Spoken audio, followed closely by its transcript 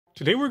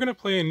Today we're going to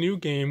play a new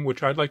game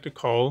which I'd like to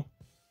call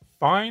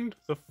Find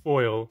the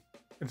Foil.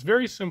 It's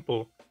very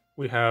simple.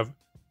 We have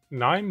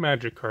 9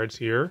 magic cards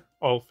here,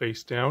 all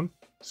face down.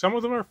 Some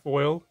of them are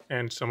foil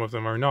and some of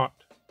them are not.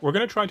 We're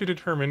going to try to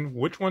determine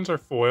which ones are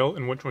foil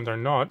and which ones are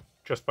not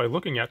just by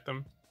looking at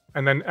them.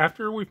 And then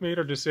after we've made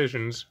our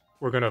decisions,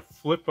 we're going to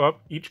flip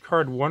up each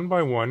card one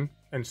by one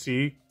and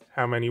see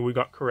how many we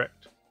got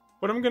correct.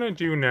 What I'm going to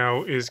do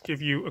now is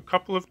give you a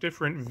couple of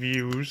different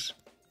views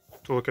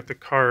to look at the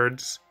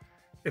cards.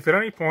 If at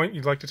any point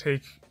you'd like to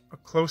take a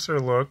closer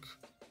look,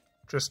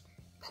 just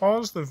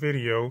pause the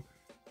video,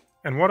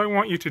 and what I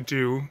want you to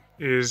do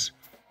is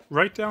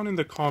write down in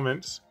the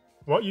comments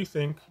what you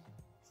think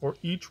for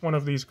each one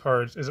of these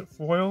cards. Is it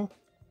foil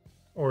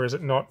or is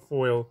it not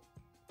foil?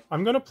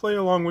 I'm going to play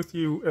along with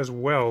you as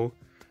well.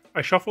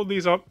 I shuffled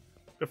these up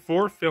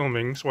before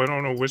filming, so I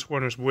don't know which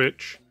one is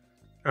which.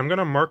 I'm going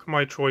to mark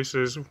my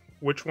choices,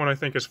 which one I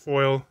think is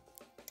foil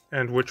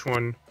and which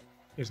one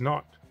is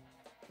not.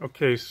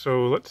 Okay,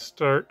 so let's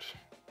start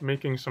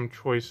making some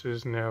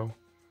choices now.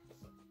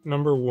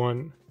 Number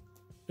 1.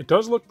 It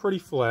does look pretty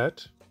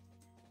flat.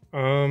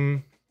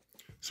 So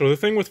the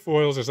thing with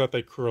foils is that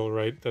they curl,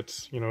 right?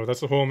 That's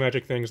the whole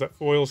magic thing, is that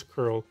foils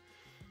curl.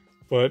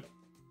 But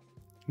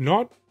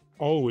not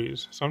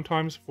always.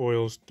 Sometimes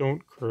foils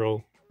don't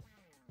curl.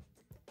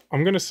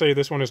 I'm going to say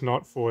this one is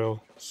not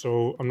foil,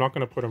 so I'm not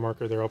going to put a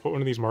marker there. I'll put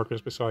one of these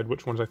markers beside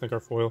which ones I think are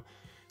foil.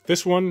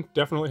 This one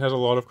definitely has a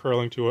lot of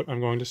curling to it. I'm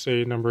going to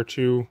say number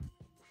 2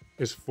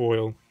 is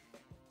foil.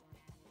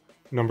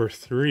 Number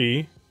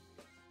 3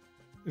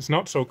 is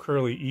not so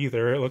curly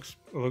either. It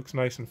looks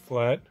nice and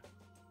flat.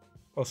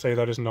 I'll say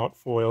that is not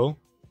foil.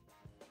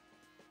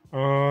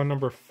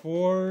 Number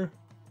 4,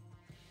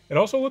 it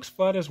also looks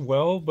flat as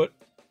well, but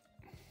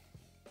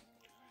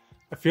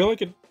I feel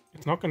like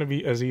it's not going to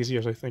be as easy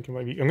as I think it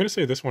might be. I'm going to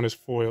say this one is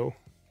foil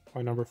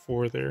by number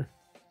 4 there.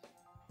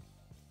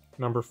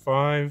 Number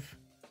 5,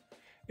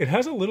 it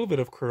has a little bit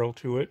of curl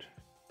to it.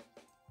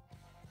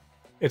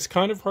 It's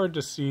kind of hard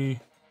to see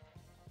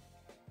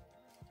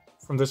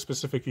from this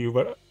specific view,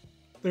 but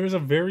there's a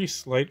very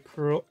slight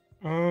curl.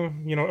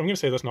 I'm going to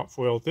say that's not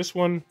foil. This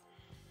one,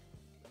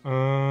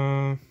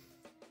 that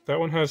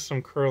one has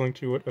some curling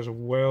to it as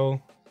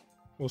well.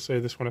 We'll say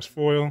this one is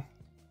foil.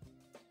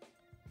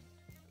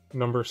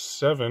 Number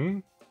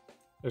 7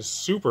 is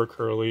super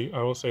curly.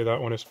 I will say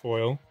that one is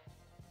foil.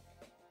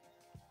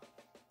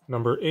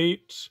 Number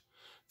 8,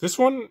 this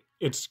one,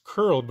 it's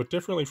curled, but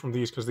differently from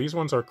these, because these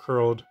ones are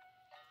curled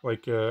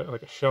like a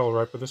shell,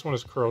 right? But this one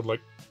is curled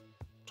like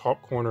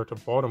top corner to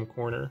bottom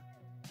corner.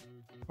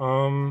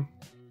 That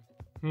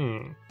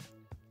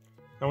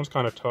one's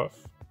kind of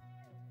tough.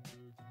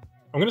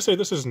 I'm going to say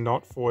this is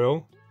not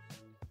foil.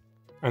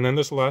 And then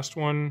this last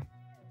one,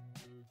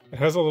 it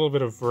has a little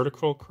bit of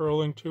vertical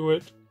curling to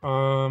it.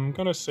 I'm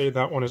going to say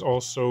that one is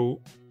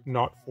also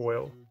not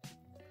foil.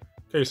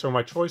 Okay, so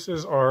my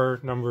choices are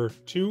number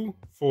 2,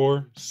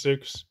 4,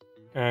 6,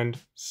 and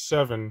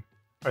 7.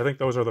 I think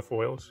those are the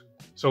foils.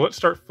 So let's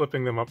start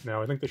flipping them up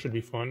now. I think they should be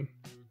fun.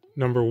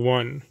 Number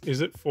 1, is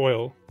it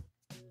foil?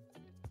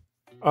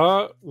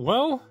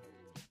 Well,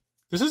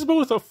 this is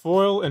both a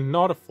foil and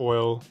not a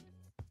foil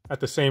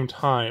at the same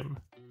time.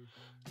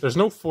 There's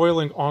no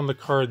foiling on the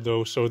card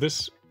though, so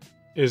this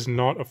is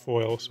not a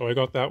foil, so I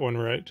got that one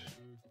right.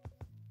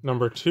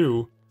 Number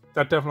 2,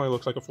 that definitely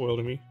looks like a foil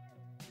to me.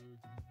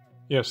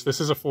 Yes,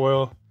 this is a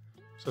foil.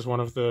 This is one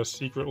of the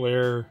secret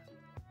lair.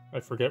 I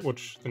forget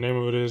which the name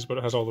of it is, but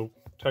it has all the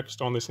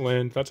text on this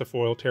land. That's a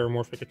foil,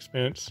 Terramorphic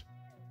Expanse.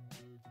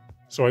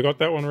 So I got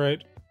that one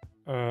right.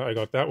 I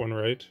got that one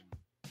right.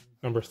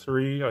 Number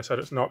 3, I said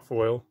it's not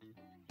foil.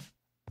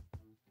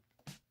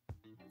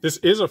 This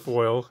is a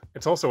foil.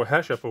 It's also a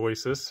Hashep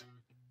Oasis.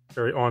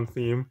 Very on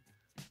theme.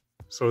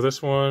 So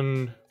this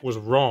one was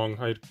wrong.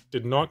 I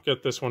did not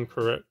get this one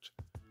correct.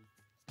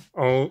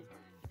 I'll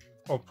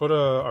put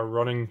a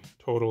running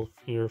total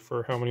here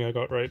for how many I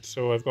got right.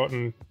 So I've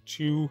gotten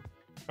 2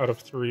 out of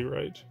 3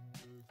 right.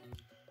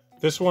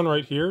 This one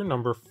right here,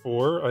 number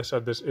 4, I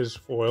said this is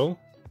foil.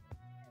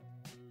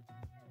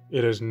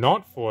 It is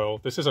not foil.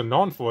 This is a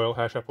non-foil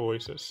Hashep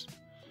Oasis.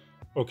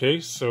 Okay,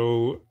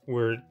 so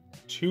we're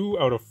 2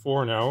 out of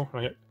 4 now.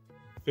 I get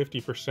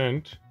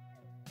 50%.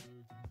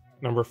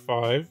 Number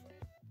 5,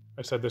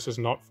 I said this is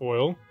not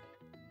foil.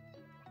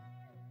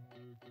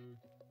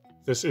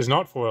 This is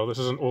not foil. This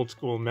is an old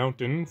school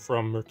mountain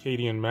from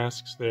Mercadian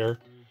Masks there.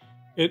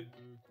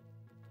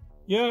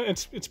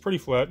 It's pretty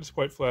flat. It's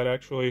quite flat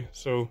actually.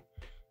 So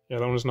yeah,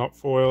 that one is not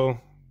foil.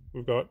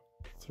 We've got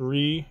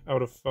 3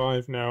 out of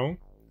 5 now.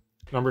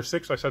 Number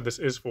 6, I said this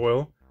is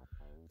foil.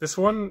 This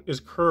one is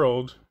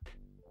curled,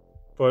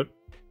 but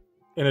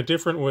in a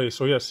different way.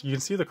 So yes, you can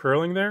see the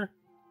curling there.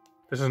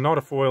 This is not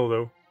a foil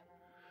though.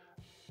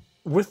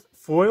 With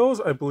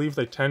foils, I believe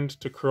they tend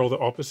to curl the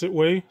opposite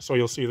way. So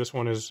you'll see this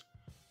one is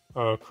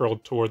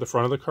curled toward the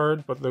front of the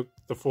card, but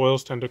the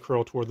foils tend to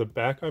curl toward the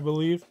back, I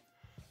believe.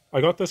 I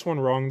got this one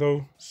wrong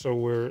though, so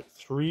we're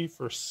 3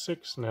 for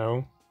 6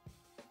 now.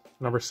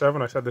 Number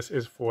 7, I said this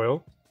is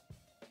foil.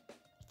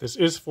 This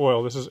is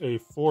foil. This is a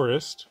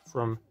Forest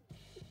from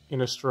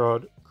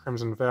Innistrad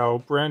Crimson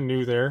Vow. Brand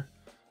new there.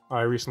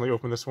 I recently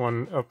opened this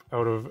one up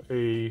out of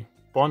a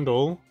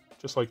bundle,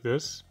 just like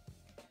this.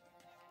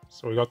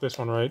 So we got this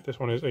one right. This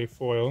one is a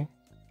foil.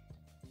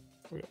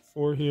 We got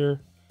 4 here.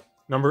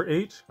 Number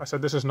 8, I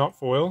said this is not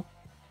foil.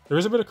 There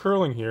is a bit of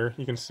curling here,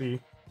 you can see.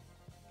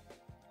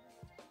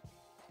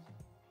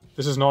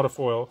 This is not a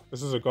foil.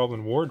 This is a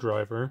Goblin War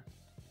Driver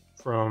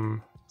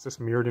from, is this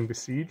Mirrodin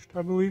Besieged,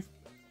 I believe?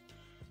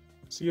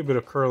 See a bit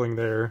of curling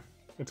there.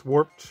 It's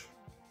warped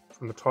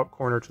from the top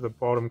corner to the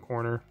bottom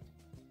corner.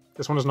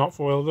 This one is not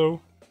foil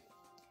though.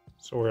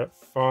 So we're at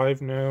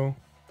 5 now.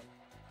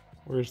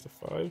 Where's the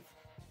 5?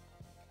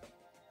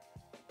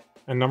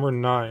 And number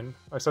 9.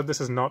 I said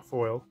this is not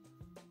foil.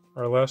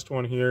 Our last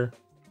one here.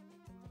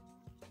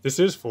 This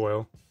is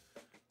foil.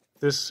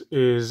 This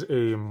is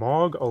a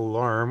Mog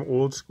Alarm,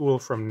 old school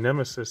from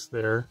Nemesis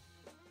there.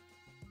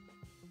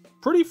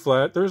 Pretty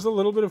flat. There's a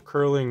little bit of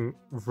curling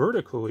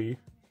vertically,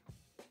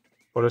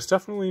 but it's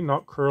definitely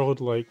not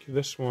curled like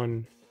this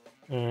one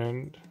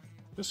and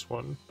this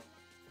one.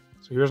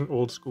 So here's an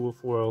old school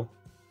foil.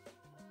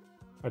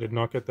 I did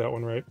not get that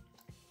one right.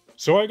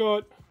 So I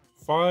got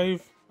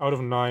 5 out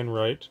of 9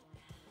 right.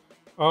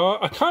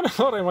 I kind of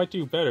thought I might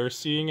do better,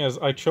 seeing as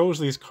I chose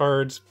these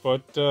cards,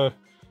 but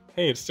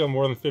hey, it's still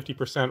more than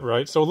 50%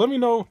 right. So let me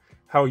know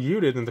how you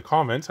did in the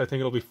comments. I think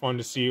it'll be fun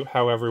to see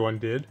how everyone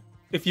did.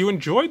 If you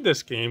enjoyed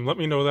this game, let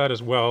me know that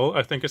as well.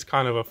 I think it's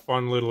kind of a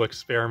fun little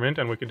experiment,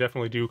 and we could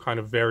definitely do kind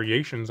of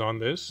variations on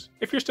this.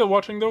 If you're still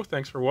watching though,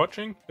 thanks for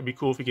watching. It'd be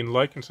cool if you can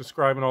like and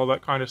subscribe and all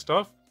that kind of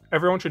stuff.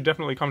 Everyone should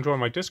definitely come join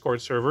my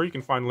Discord server. You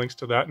can find links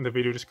to that in the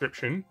video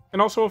description.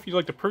 And also, if you'd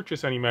like to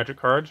purchase any Magic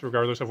cards,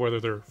 regardless of whether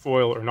they're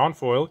foil or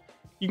non-foil,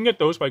 you can get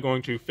those by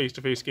going to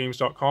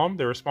facetofacegames.com.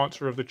 They're a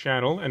sponsor of the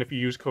channel, and if you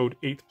use code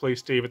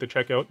 8thPlaceDave at the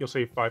checkout, you'll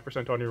save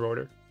 5% on your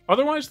order.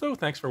 Otherwise though,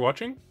 thanks for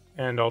watching,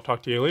 and I'll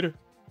talk to you later.